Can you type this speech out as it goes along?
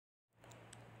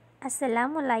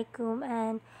Assalamualaikum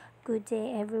and good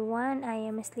day everyone. I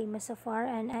am Muslima Safar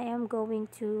and I am going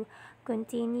to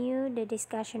continue the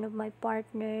discussion of my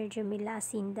partner Jamila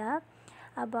Asinda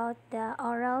about the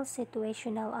oral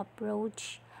situational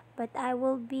approach, but I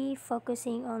will be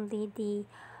focusing only the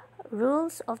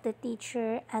rules of the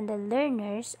teacher and the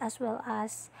learners as well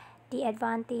as the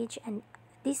advantage and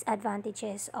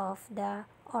disadvantages of the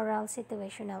oral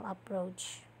situational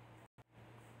approach.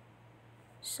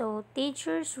 So,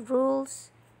 teachers'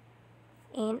 rules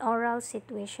in oral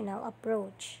situational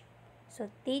approach.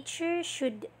 So, teachers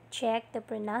should check the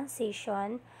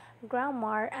pronunciation,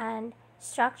 grammar, and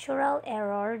structural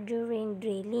error during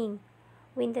drilling.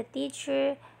 When the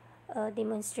teacher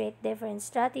demonstrate different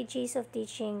strategies of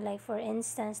teaching, like for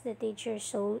instance, the teacher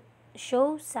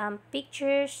show some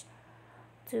pictures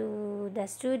to the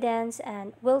students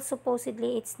and well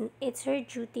supposedly it's her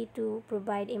duty to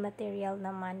provide a material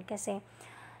naman kasi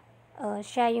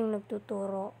siya yung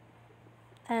nagtuturo.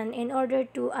 And in order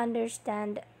to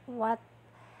understand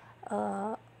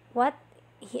uh, what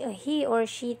he or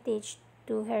she teach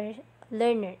to her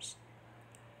learners.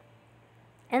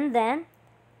 And then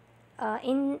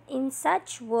in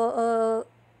such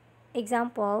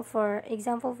example for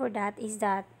that is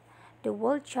that the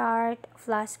wall chart,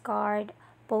 flashcard,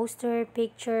 poster,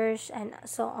 pictures, and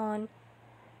so on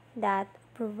that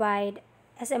provide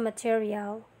as a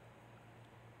material.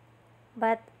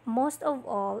 But most of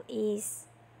all is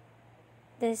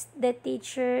the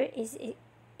teacher is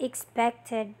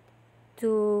expected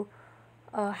to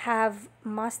have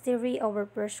mastery over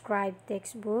prescribed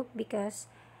textbook because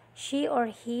she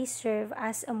or he serve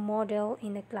as a model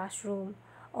in the classroom.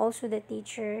 Also, the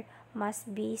teacher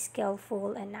must be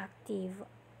skillful and active.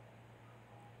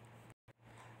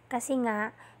 Kasi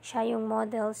nga, siya yung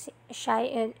model,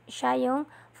 siya yung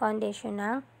foundation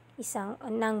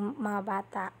ng mga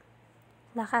bata.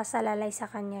 Nakasalalay sa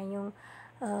kanya yung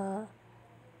uh,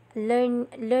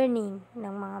 learning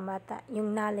ng mga bata,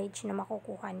 yung knowledge na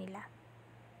makukuha nila.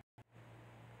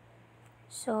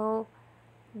 So,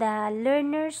 the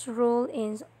learner's role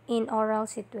is in oral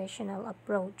situational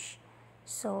approach.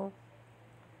 So,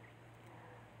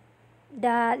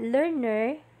 the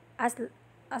learner, as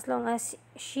long as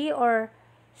she or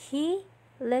he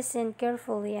listen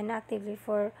carefully and actively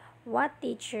for what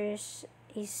teachers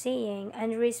is saying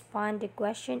and respond the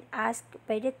question asked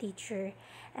by the teacher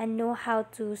and know how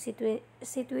to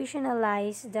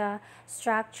situationalize the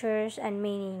structures and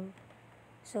meaning.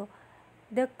 So,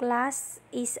 the class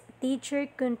is teacher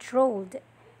controlled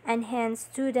and hence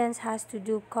students has to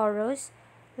do chorus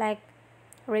like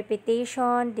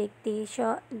repetition,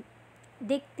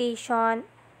 dictation,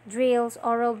 drills,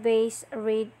 oral based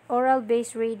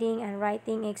reading and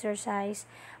writing exercise,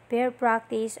 pair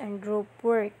practice and group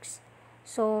works.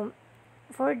 So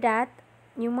for that,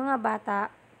 yung mga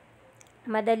bata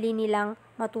madali nilang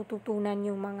matututunan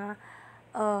yung mga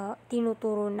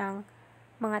tinuturo ng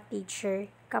mga teacher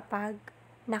kapag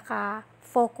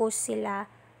naka-focus sila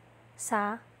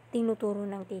sa tinuturo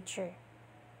ng teacher.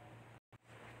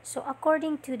 So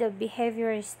according to the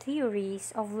behaviorist theories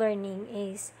of learning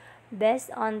is based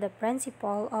on the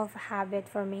principle of habit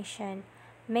formation.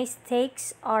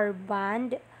 Mistakes are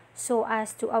banned so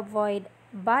as to avoid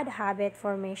bad habit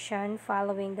formation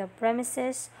following the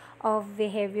premises of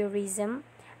behaviorism.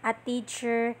 A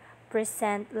teacher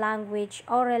present language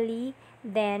orally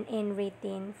then in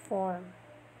written form.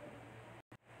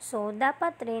 So,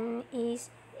 dapat rin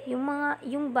is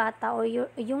yung bata o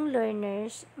yung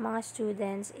learners, mga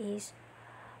students is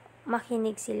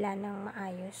makinig sila ng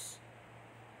maayos.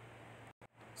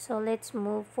 So, let's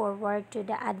move forward to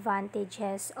the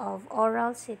advantages of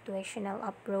oral situational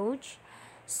approach.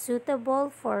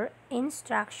 Suitable for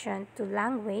instruction to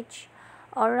language,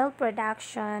 oral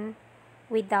production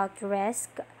without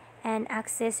risk, and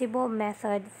accessible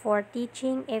method for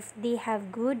teaching if they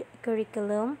have good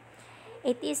curriculum.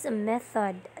 It is a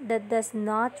method that does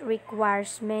not require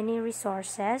many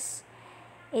resources.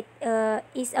 It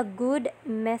is a good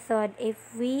method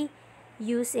if we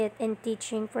use it in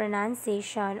teaching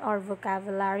pronunciation or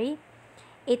vocabulary.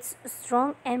 Its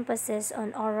strong emphasis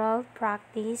on oral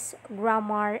practice,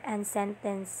 grammar, and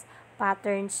sentence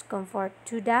patterns comfort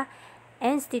to the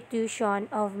institution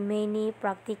of many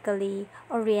practically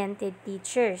oriented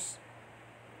teachers.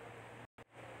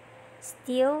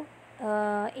 Still,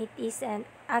 it is an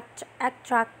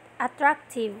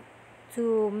attractive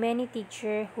to many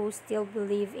teachers who still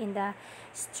believe in the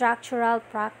structural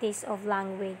practice of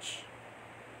language.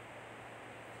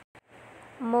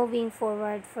 Moving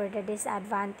forward for the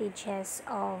disadvantages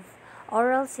of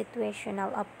oral situational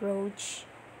approach,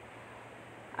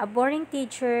 A boring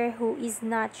teacher who is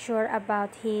not sure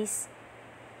about his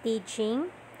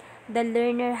teaching. The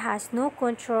learner has no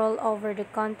control over the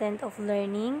content of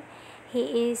learning.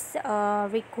 He is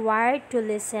required to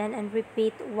listen and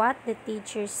repeat what the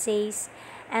teacher says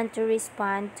and to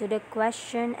respond to the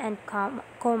question and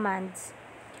commands.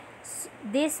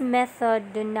 This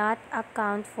method do not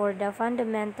account for the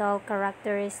fundamental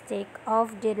characteristic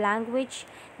of the language,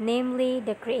 namely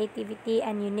the creativity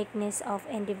and uniqueness of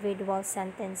individual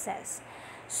sentences.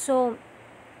 So,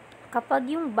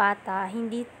 kapag yung bata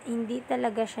hindi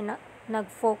talaga siya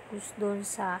nag-focus doon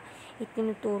sa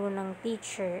itinuturo ng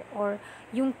teacher, or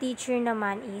yung teacher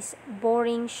naman is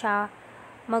boring siya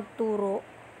magturo,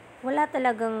 wala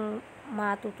talagang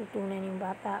matututunan yung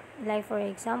bata. Like for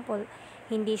example,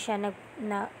 hindi siya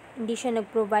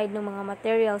nag-provide ng mga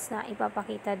materials na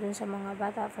ipapakita dun sa mga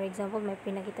bata. For example, may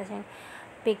pinakita siyang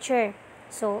picture.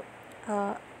 So,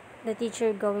 the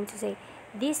teacher going to say,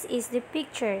 this is the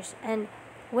pictures. And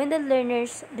when the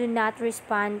learners do not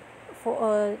respond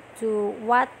to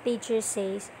what teacher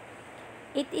says,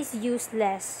 it is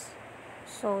useless.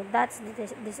 So, that's the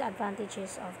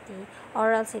disadvantages of the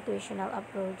oral situational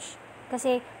approach.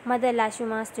 Kasi madalas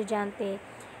yung mga estudyante,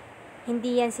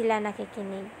 hindi yan sila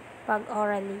nakikinig pag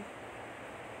orally.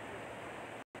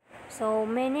 So,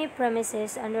 many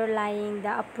premises underlying the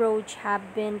approach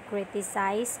have been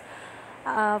criticized.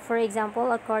 For example,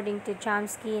 according to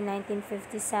Chomsky in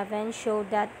 1957,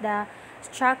 showed that the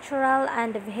structural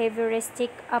and behavioristic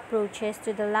approaches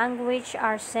to the language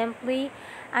are simply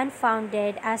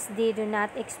unfounded, as they do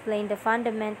not explain the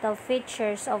fundamental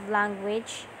features of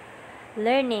language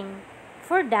learning.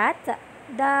 For that,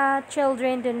 the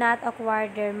children do not acquire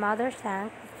their mother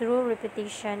tongue through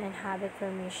repetition and habit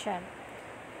formation.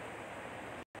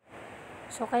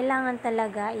 So, kailangan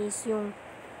talaga is yung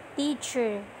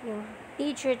teacher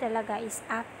talaga is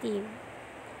active,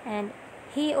 and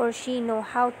he or she know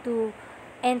how to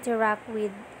interact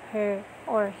with her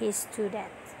or his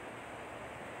student.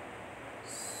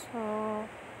 So,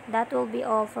 that will be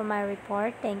all for my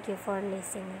report. Thank you for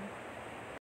listening.